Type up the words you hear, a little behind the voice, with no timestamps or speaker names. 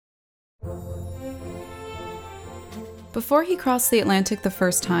Before he crossed the Atlantic the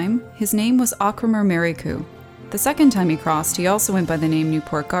first time, his name was Auchremer Marricu. The second time he crossed, he also went by the name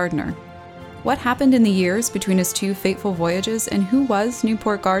Newport Gardner. What happened in the years between his two fateful voyages, and who was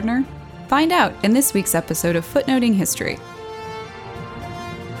Newport Gardner? Find out in this week's episode of Footnoting History.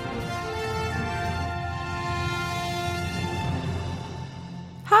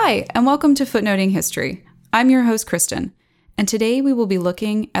 Hi, and welcome to Footnoting History. I'm your host, Kristen, and today we will be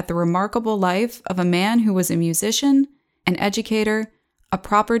looking at the remarkable life of a man who was a musician, an educator, a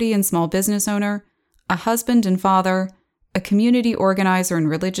property and small business owner, a husband and father, a community organizer and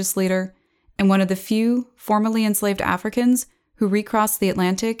religious leader, and one of the few formerly enslaved Africans who recrossed the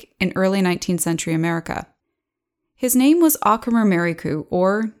Atlantic in early 19th century America. His name was Auchremer Marricu,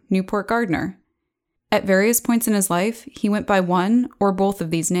 or Newport Gardner. At various points in his life, he went by one or both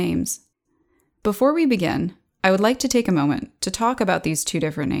of these names. Before we begin, I would like to take a moment to talk about these two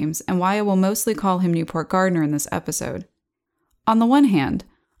different names and why I will mostly call him Newport Gardner in this episode. On the one hand,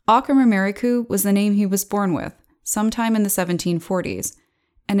 Auchremer Marricu was the name he was born with, sometime in the 1740s,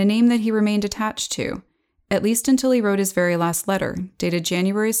 and a name that he remained attached to, at least until he wrote his very last letter, dated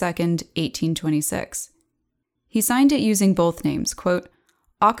January 2nd, 1826. He signed it using both names, quote,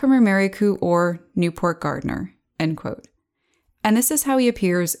 Auchremer Marricu or Newport Gardner, end quote. And this is how he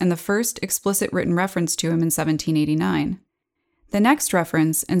appears in the first explicit written reference to him in 1789. The next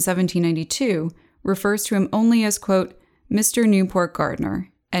reference, in 1792, refers to him only as, quote, Mr. Newport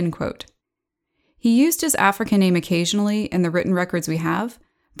Gardner, end quote. He used his African name occasionally in the written records we have,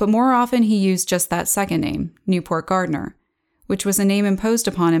 but more often he used just that second name, Newport Gardner, which was a name imposed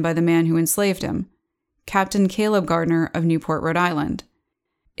upon him by the man who enslaved him, Captain Caleb Gardner of Newport, Rhode Island.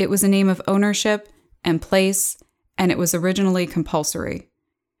 It was a name of ownership and place, and it was originally compulsory.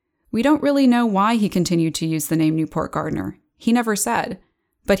 We don't really know why he continued to use the name Newport Gardner. He never said,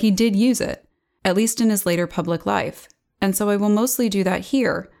 but he did use it, at least in his later public life, and so I will mostly do that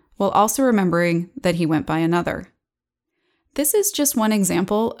here, while also remembering that he went by another. This is just one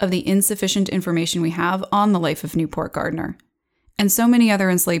example of the insufficient information we have on the life of Newport Gardner, and so many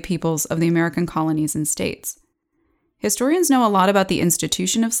other enslaved peoples of the American colonies and states. Historians know a lot about the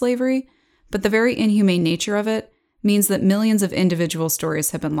institution of slavery, but the very inhumane nature of it means that millions of individual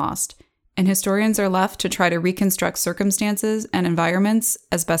stories have been lost, and historians are left to try to reconstruct circumstances and environments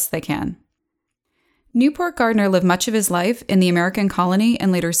as best they can. Newport Gardner lived much of his life in the American colony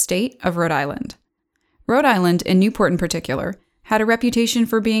and later state of Rhode Island. Rhode Island, and Newport in particular, had a reputation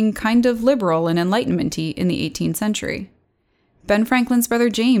for being kind of liberal and enlightenment-y in the 18th century. Ben Franklin's brother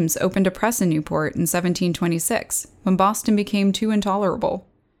James opened a press in Newport in 1726, when Boston became too intolerable.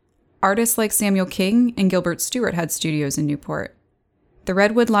 Artists like Samuel King and Gilbert Stuart had studios in Newport. The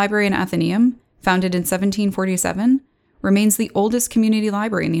Redwood Library and Athenaeum, founded in 1747, remains the oldest community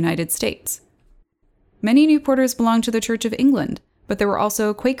library in the United States. Many Newporters belonged to the Church of England, but there were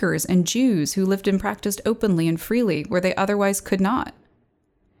also Quakers and Jews who lived and practiced openly and freely where they otherwise could not.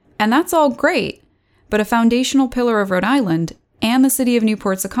 And that's all great, but a foundational pillar of Rhode Island and the city of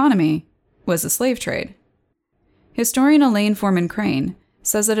Newport's economy was the slave trade. Historian Elaine Forman Crane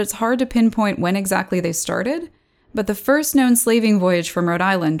says that it's hard to pinpoint when exactly they started, but the first known slaving voyage from Rhode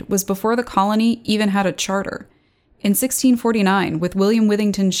Island was before the colony even had a charter, in 1649 with William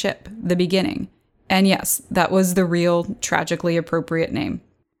Withington's ship, the Beginning. And yes, that was the real, tragically appropriate name.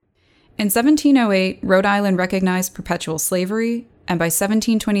 In 1708, Rhode Island recognized perpetual slavery, and by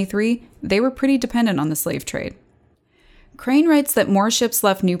 1723, they were pretty dependent on the slave trade. Crane writes that more ships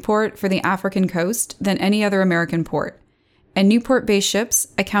left Newport for the African coast than any other American port, and Newport-based ships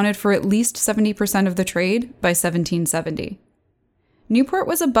accounted for at least 70% of the trade by 1770. Newport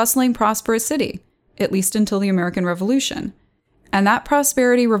was a bustling, prosperous city, at least until the American Revolution, and that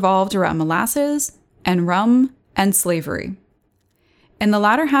prosperity revolved around molasses and rum and slavery. In the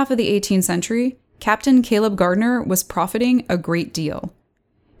latter half of the 18th century, Captain Caleb Gardner was profiting a great deal.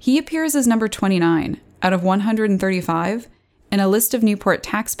 He appears as number 29 out of 135 in a list of Newport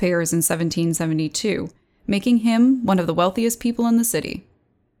taxpayers in 1772, making him one of the wealthiest people in the city.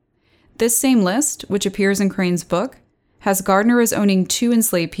 This same list, which appears in Crane's book, has Gardner as owning 2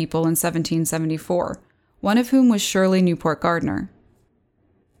 enslaved people in 1774, one of whom was Shirley Newport Gardner.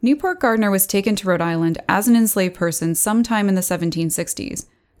 Newport Gardner was taken to Rhode Island as an enslaved person sometime in the 1760s,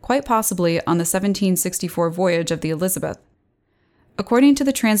 quite possibly on the 1764 voyage of the Elizabeth. According to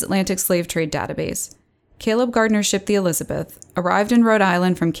the Transatlantic Slave Trade Database, Caleb Gardner's ship the Elizabeth arrived in Rhode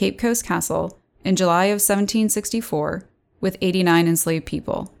Island from Cape Coast Castle in July of 1764 with 89 enslaved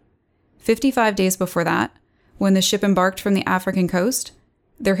people. 55 days before that, when the ship embarked from the African coast,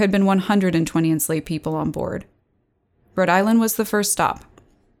 there had been 120 enslaved people on board. Rhode Island was the first stop.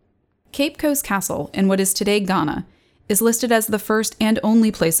 Cape Coast Castle, in what is today Ghana, is listed as the first and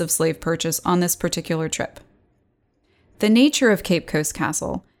only place of slave purchase on this particular trip. The nature of Cape Coast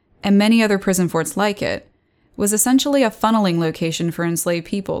Castle, and many other prison forts like it, was essentially a funneling location for enslaved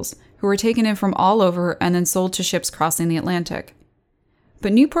peoples who were taken in from all over and then sold to ships crossing the Atlantic.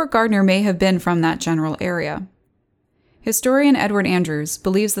 But Newport Gardner may have been from that general area. Historian Edward Andrews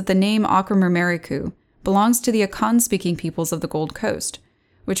believes that the name Okremermariku belongs to the Akan-speaking peoples of the Gold Coast,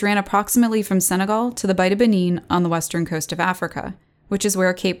 which ran approximately from Senegal to the Bight of Benin on the western coast of Africa, which is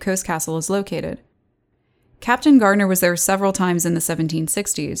where Cape Coast Castle is located. Captain Gardner was there several times in the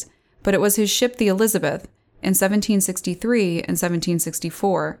 1760s, but it was his ship the Elizabeth, in 1763 and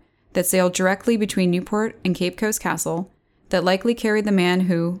 1764, that sailed directly between Newport and Cape Coast Castle that likely carried the man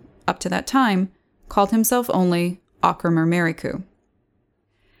who, up to that time, called himself only Okremermariku.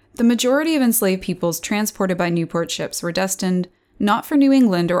 The majority of enslaved peoples transported by Newport ships were destined not for New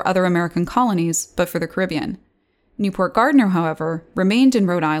England or other American colonies, but for the Caribbean. Newport Gardner, however, remained in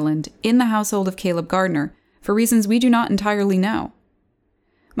Rhode Island in the household of Caleb Gardner for reasons we do not entirely know.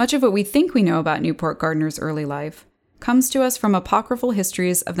 Much of what we think we know about Newport Gardner's early life comes to us from apocryphal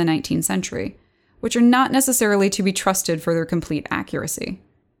histories of the 19th century, which are not necessarily to be trusted for their complete accuracy.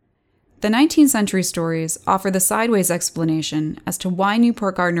 The 19th century stories offer the sideways explanation as to why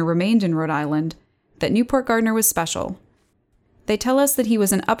Newport Gardner remained in Rhode Island, that Newport Gardner was special. They tell us that he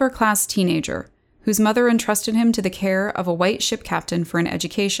was an upper-class teenager whose mother entrusted him to the care of a white ship captain for an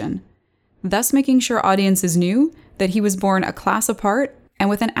education, thus making sure audiences knew that he was born a class apart and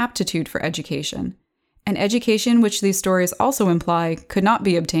with an aptitude for education, an education which these stories also imply could not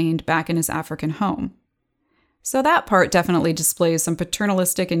be obtained back in his African home. So that part definitely displays some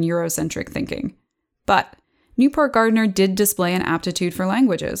paternalistic and Eurocentric thinking. But Newport Gardner did display an aptitude for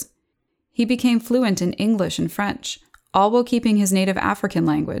languages. He became fluent in English and French, all while keeping his native African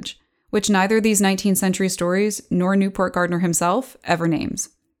language, which neither these 19th century stories nor Newport Gardner himself ever names.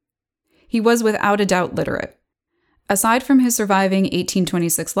 He was without a doubt literate. Aside from his surviving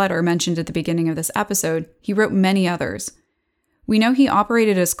 1826 letter mentioned at the beginning of this episode, he wrote many others. We know he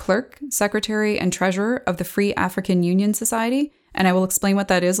operated as clerk, secretary, and treasurer of the Free African Union Society, and I will explain what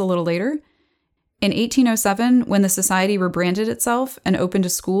that is a little later. In 1807, when the society rebranded itself and opened a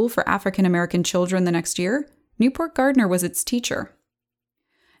school for African American children the next year, Newport Gardner was its teacher.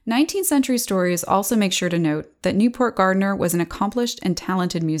 19th century stories also make sure to note that Newport Gardner was an accomplished and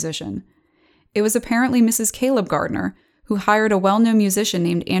talented musician. It was apparently Mrs. Caleb Gardner who hired a well-known musician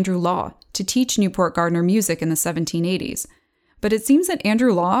named Andrew Law to teach Newport Gardner music in the 1780s, but it seems that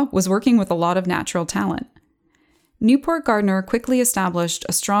Andrew Law was working with a lot of natural talent. Newport Gardner quickly established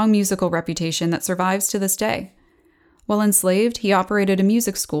a strong musical reputation that survives to this day. While enslaved, he operated a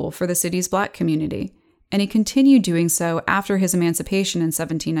music school for the city's black community, and he continued doing so after his emancipation in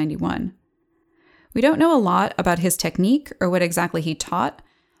 1791. We don't know a lot about his technique or what exactly he taught,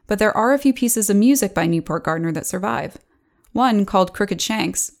 but there are a few pieces of music by Newport Gardner that survive. One, called Crooked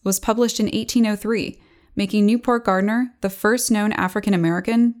Shanks, was published in 1803, making Newport Gardner the first known African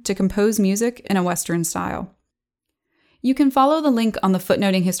American to compose music in a Western style. You can follow the link on the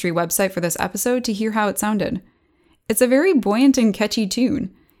Footnoting History website for this episode to hear how it sounded. It's a very buoyant and catchy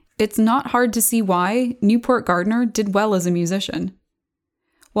tune. It's not hard to see why Newport Gardner did well as a musician.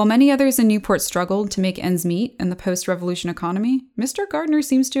 While many others in Newport struggled to make ends meet in the post-revolution economy, Mr. Gardner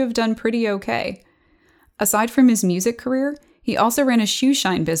seems to have done pretty okay. Aside from his music career, he also ran a shoe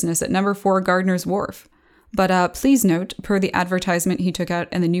shine business at No. 4 Gardner's Wharf. But please note, per the advertisement he took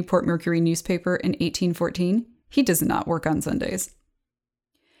out in the Newport Mercury newspaper in 1814, he does not work on Sundays.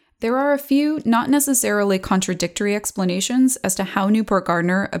 There are a few not necessarily contradictory explanations as to how Newport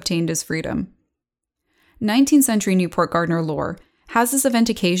Gardner obtained his freedom. 19th century Newport Gardner lore has this event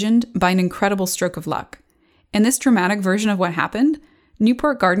occasioned by an incredible stroke of luck. In this dramatic version of what happened,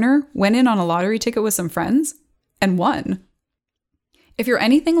 Newport Gardner went in on a lottery ticket with some friends and won. If you're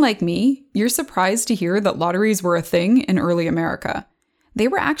anything like me, you're surprised to hear that lotteries were a thing in early America. They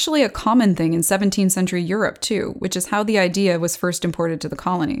were actually a common thing in 17th century Europe too, which is how the idea was first imported to the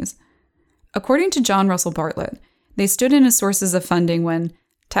colonies. According to John Russell Bartlett, they stood in as sources of funding when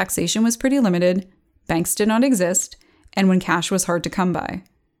taxation was pretty limited, banks did not exist, and when cash was hard to come by.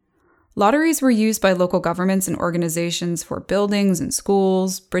 Lotteries were used by local governments and organizations for buildings and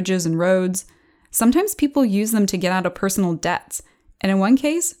schools, bridges and roads. Sometimes people used them to get out of personal debts, and in one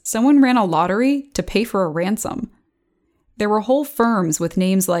case, someone ran a lottery to pay for a ransom. There were whole firms with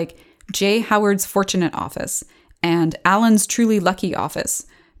names like J. Howard's Fortunate Office and Allen's Truly Lucky Office,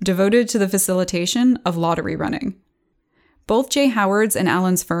 devoted to the facilitation of lottery running. Both J. Howard's and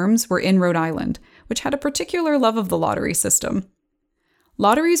Allen's firms were in Rhode Island, which had a particular love of the lottery system.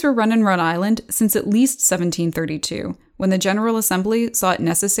 Lotteries were run in Rhode Island since at least 1732, when the General Assembly saw it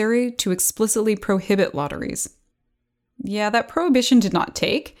necessary to explicitly prohibit lotteries. Yeah, that prohibition did not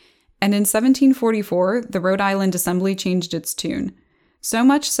take, and in 1744, the Rhode Island Assembly changed its tune. So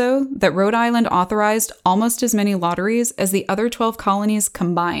much so that Rhode Island authorized almost as many lotteries as the other 12 colonies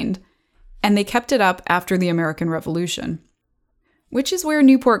combined, and they kept it up after the American Revolution. Which is where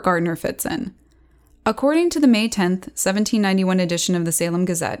Newport Gardner fits in. According to the May 10th, 1791 edition of the Salem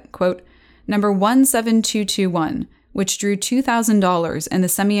Gazette, quote, number 17221, which drew $2,000 in the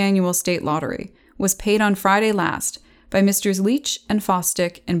semi-annual state lottery, was paid on Friday last by Messrs. Leach and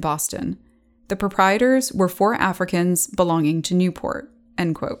Fosdick in Boston. The proprietors were 4 Africans belonging to Newport,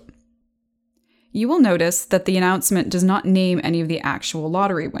 end quote. You will notice that the announcement does not name any of the actual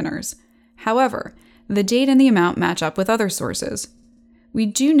lottery winners. However, the date and the amount match up with other sources. We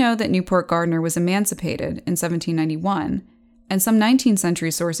do know that Newport Gardner was emancipated in 1791, and some 19th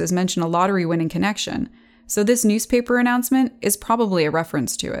century sources mention a lottery-winning connection, so this newspaper announcement is probably a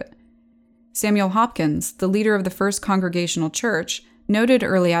reference to it. Samuel Hopkins, the leader of the First Congregational Church, noted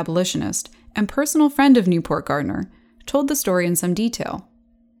early abolitionist, and personal friend of Newport Gardner, told the story in some detail.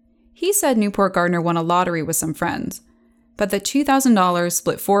 He said Newport Gardner won a lottery with some friends, but that $2,000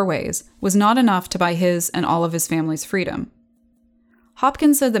 split 4 ways was not enough to buy his and all of his family's freedom.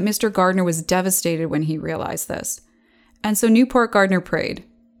 Hopkins said that Mr. Gardner was devastated when he realized this, and so Newport Gardner prayed.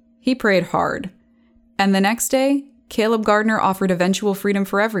 He prayed hard. And the next day, Caleb Gardner offered eventual freedom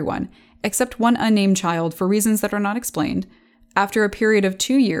for everyone, except one unnamed child for reasons that are not explained, after a period of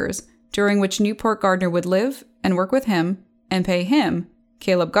 2 years, during which Newport Gardner would live and work with him and pay him,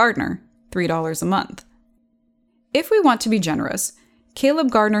 Caleb Gardner, $3 a month. If we want to be generous, Caleb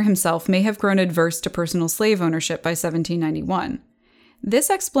Gardner himself may have grown adverse to personal slave ownership by 1791.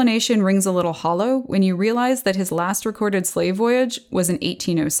 This explanation rings a little hollow when you realize that his last recorded slave voyage was in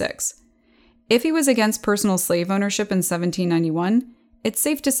 1806. If he was against personal slave ownership in 1791, it's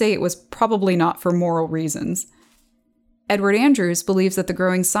safe to say it was probably not for moral reasons. Edward Andrews believes that the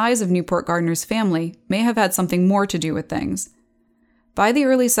growing size of Newport Gardner's family may have had something more to do with things. By the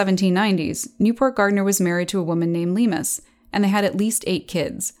early 1790s, Newport Gardner was married to a woman named Lemus, and they had at least 8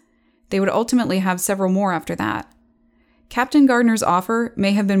 kids. They would ultimately have several more after that. Captain Gardner's offer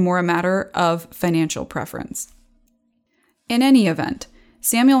may have been more a matter of financial preference. In any event,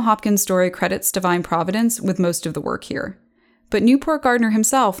 Samuel Hopkins' story credits divine providence with most of the work here, but Newport Gardner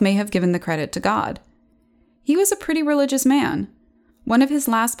himself may have given the credit to God. He was a pretty religious man. One of his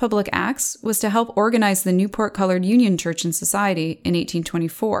last public acts was to help organize the Newport Colored Union Church and Society in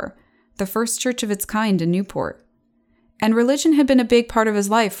 1824, the first church of its kind in Newport. And religion had been a big part of his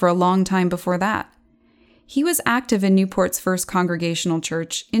life for a long time before that. He was active in Newport's First Congregational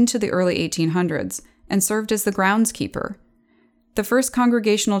Church into the early 1800s and served as the groundskeeper. The First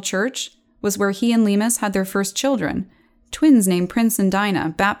Congregational Church was where he and Lemus had their first children, twins named Prince and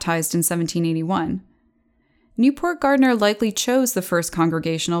Dinah, baptized in 1781. Newport Gardner likely chose the First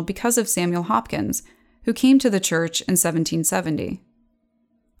Congregational because of Samuel Hopkins, who came to the church in 1770.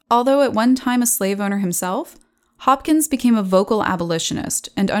 Although at one time a slave owner himself, Hopkins became a vocal abolitionist,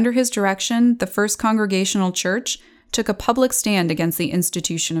 and under his direction, the First Congregational Church took a public stand against the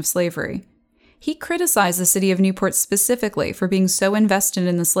institution of slavery. He criticized the city of Newport specifically for being so invested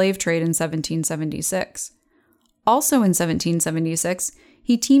in the slave trade in 1776. Also in 1776,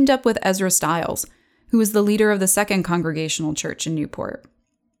 he teamed up with Ezra Stiles, who was the leader of the Second Congregational Church in Newport.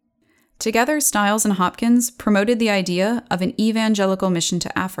 Together, Stiles and Hopkins promoted the idea of an evangelical mission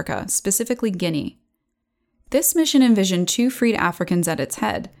to Africa, specifically Guinea. This mission envisioned 2 freed Africans at its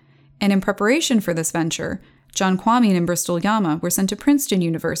head, and in preparation for this venture, John Kwame and Bristol Yama were sent to Princeton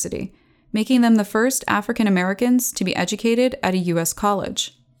University, making them the first African Americans to be educated at a U.S.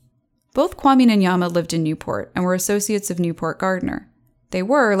 college. Both Kwame and Yama lived in Newport and were associates of Newport Gardner. They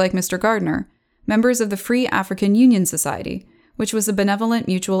were, like Mr. Gardner, members of the Free African Union Society, which was a benevolent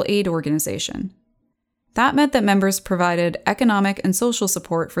mutual aid organization. That meant that members provided economic and social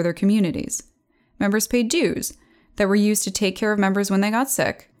support for their communities. Members paid dues that were used to take care of members when they got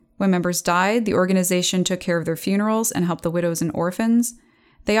sick. When members died, the organization took care of their funerals and helped the widows and orphans.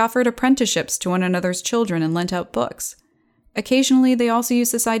 They offered apprenticeships to one another's children and lent out books. Occasionally, they also used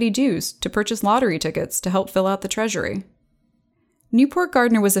society dues to purchase lottery tickets to help fill out the treasury. Newport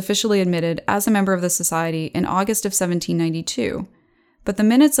Gardner was officially admitted as a member of the society in August of 1792, but the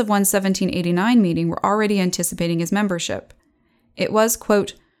minutes of one 1789 meeting were already anticipating his membership. It was,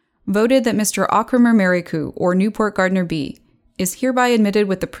 quote, voted that Mr. Okrimer Mariku, or Newport Gardner B., is hereby admitted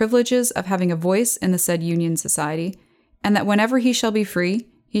with the privileges of having a voice in the said Union Society, and that whenever he shall be free,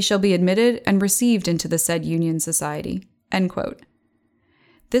 he shall be admitted and received into the said Union Society, end quote.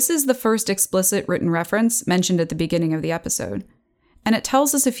 This is the first explicit written reference mentioned at the beginning of the episode, and it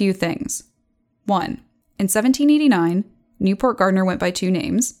tells us a few things. 1. In 1789, Newport Gardner went by 2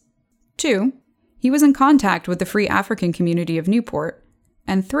 names. 2. He was in contact with the Free African community of Newport.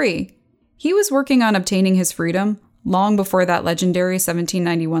 And 3. He was working on obtaining his freedom long before that legendary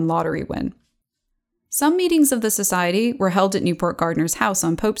 1791 lottery win. Some meetings of the society were held at Newport Gardner's house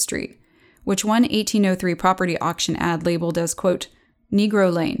on Pope Street, which one 1803 property auction ad labeled as, quote,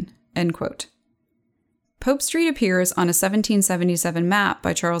 Negro Lane, end quote. Pope Street appears on a 1777 map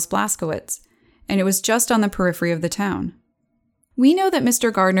by Charles Blaskowitz, and it was just on the periphery of the town. We know that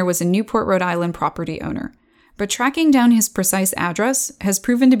Mr. Gardner was a Newport, Rhode Island property owner, but tracking down his precise address has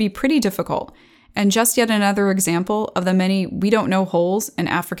proven to be pretty difficult, and just yet another example of the many we don't know holes in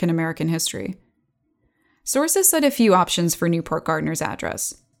African American history. Sources cite a few options for Newport Gardner's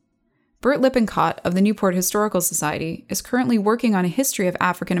address. Bert Lippincott of the Newport Historical Society is currently working on a history of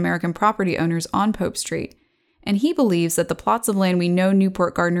African American property owners on Pope Street, and he believes that the plots of land we know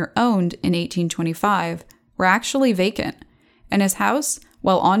Newport Gardner owned in 1825 were actually vacant, and his house,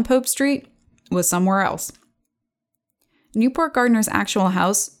 while on Pope Street, was somewhere else. Newport Gardner's actual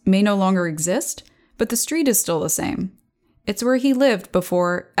house may no longer exist, but the street is still the same. It's where he lived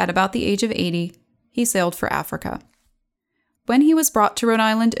before, at about the age of 80, he sailed for Africa. When he was brought to Rhode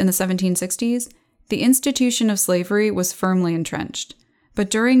Island in the 1760s, the institution of slavery was firmly entrenched, but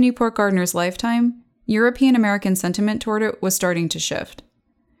during Newport Gardner's lifetime, European American sentiment toward it was starting to shift.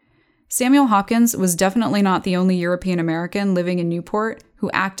 Samuel Hopkins was definitely not the only European American living in Newport who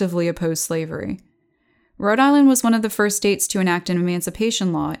actively opposed slavery. Rhode Island was one of the first states to enact an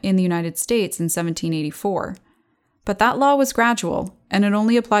emancipation law in the United States in 1784. But that law was gradual, and it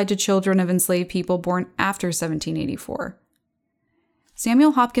only applied to children of enslaved people born after 1784.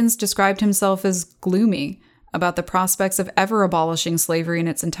 Samuel Hopkins described himself as gloomy about the prospects of ever abolishing slavery in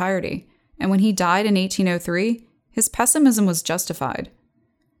its entirety, and when he died in 1803, his pessimism was justified.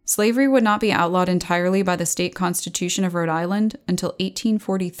 Slavery would not be outlawed entirely by the state constitution of Rhode Island until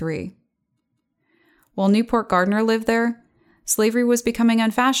 1843. While Newport Gardner lived there, slavery was becoming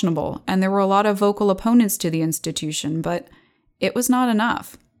unfashionable, and there were a lot of vocal opponents to the institution, but it was not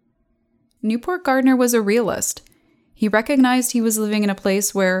enough. Newport Gardner was a realist. He recognized he was living in a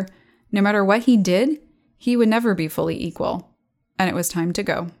place where, no matter what he did, he would never be fully equal, and it was time to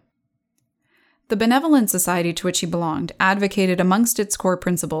go. The Benevolent Society to which he belonged advocated amongst its core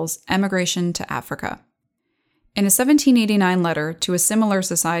principles emigration to Africa. In a 1789 letter to a similar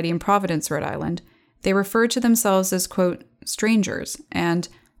society in Providence, Rhode Island, they referred to themselves as, quote, strangers and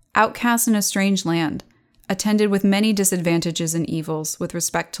outcasts in a strange land, attended with many disadvantages and evils with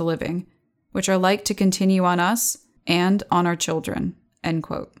respect to living, which are like to continue on us and on our children, end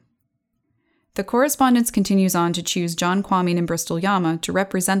quote. The correspondence continues on to choose John Kwame and Bristol Yama to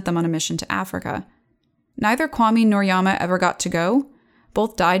represent them on a mission to Africa. Neither Kwame nor Yama ever got to go.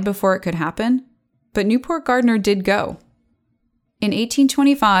 Both died before it could happen, but Newport Gardner did go. In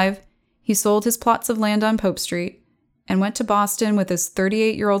 1825, he sold his plots of land on Pope Street and went to Boston with his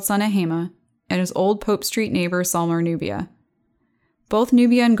 38-year-old son Ahema and his old Pope Street neighbor Salmer Nubia. Both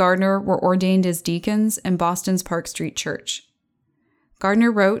Nubia and Gardner were ordained as deacons in Boston's Park Street Church. Gardner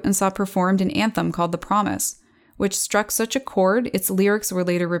wrote and saw performed an anthem called The Promise, which struck such a chord its lyrics were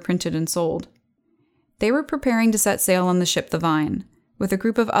later reprinted and sold. They were preparing to set sail on the ship The Vine, with a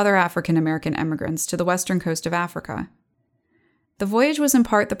group of other African American immigrants to the western coast of Africa. The voyage was in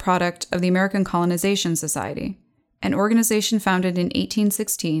part the product of the American Colonization Society, an organization founded in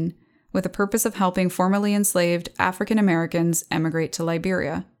 1816 with the purpose of helping formerly enslaved African Americans emigrate to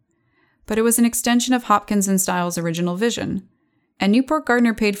Liberia. But it was an extension of Hopkins and Styles' original vision, and Newport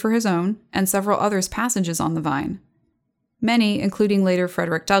Gardner paid for his own and several others' passages on the Vine. Many, including later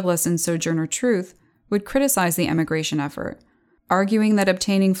Frederick Douglass and Sojourner Truth, would criticize the emigration effort, arguing that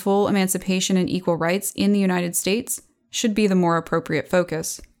obtaining full emancipation and equal rights in the United States should be the more appropriate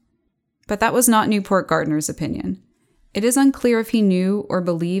focus. But that was not Newport Gardner's opinion. It is unclear if he knew or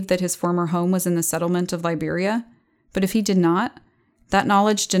believed that his former home was in the settlement of Liberia, but if he did not, that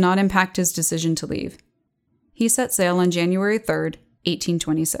knowledge did not impact his decision to leave. He set sail on January 3rd,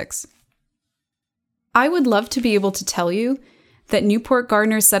 1826. I would love to be able to tell you that Newport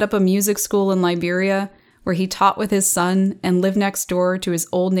Gardner set up a music school in Liberia where he taught with his son and lived next door to his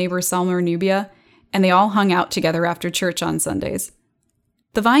old neighbor Salmer Nubia, and they all hung out together after church on Sundays.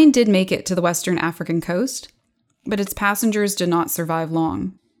 The Vine did make it to the western African coast, but its passengers did not survive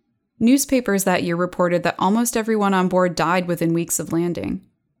long. Newspapers that year reported that almost everyone on board died within weeks of landing.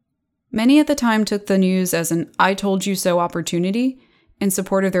 Many at the time took the news as an "I told you so" opportunity in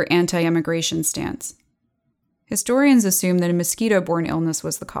support of their anti-immigration stance. Historians assume that a mosquito-borne illness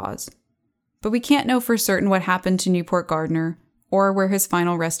was the cause. But we can't know for certain what happened to Newport Gardner or where his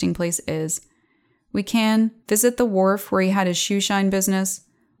final resting place is. We can visit the wharf where he had his shoe shine business,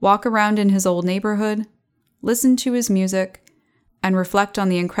 walk around in his old neighborhood, listen to his music, and reflect on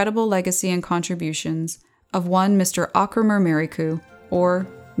the incredible legacy and contributions of one Mr. Ocrimer Merricu, or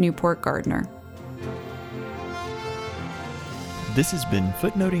Newport Gardner. This has been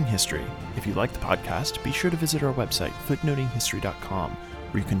Footnoting History. If you like the podcast, be sure to visit our website, footnotinghistory.com,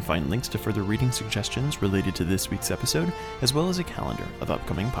 where you can find links to further reading suggestions related to this week's episode, as well as a calendar of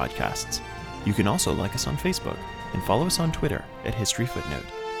upcoming podcasts. You can also like us on Facebook and follow us on Twitter at History Footnote.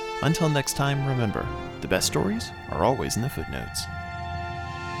 Until next time, remember, the best stories are always in the footnotes.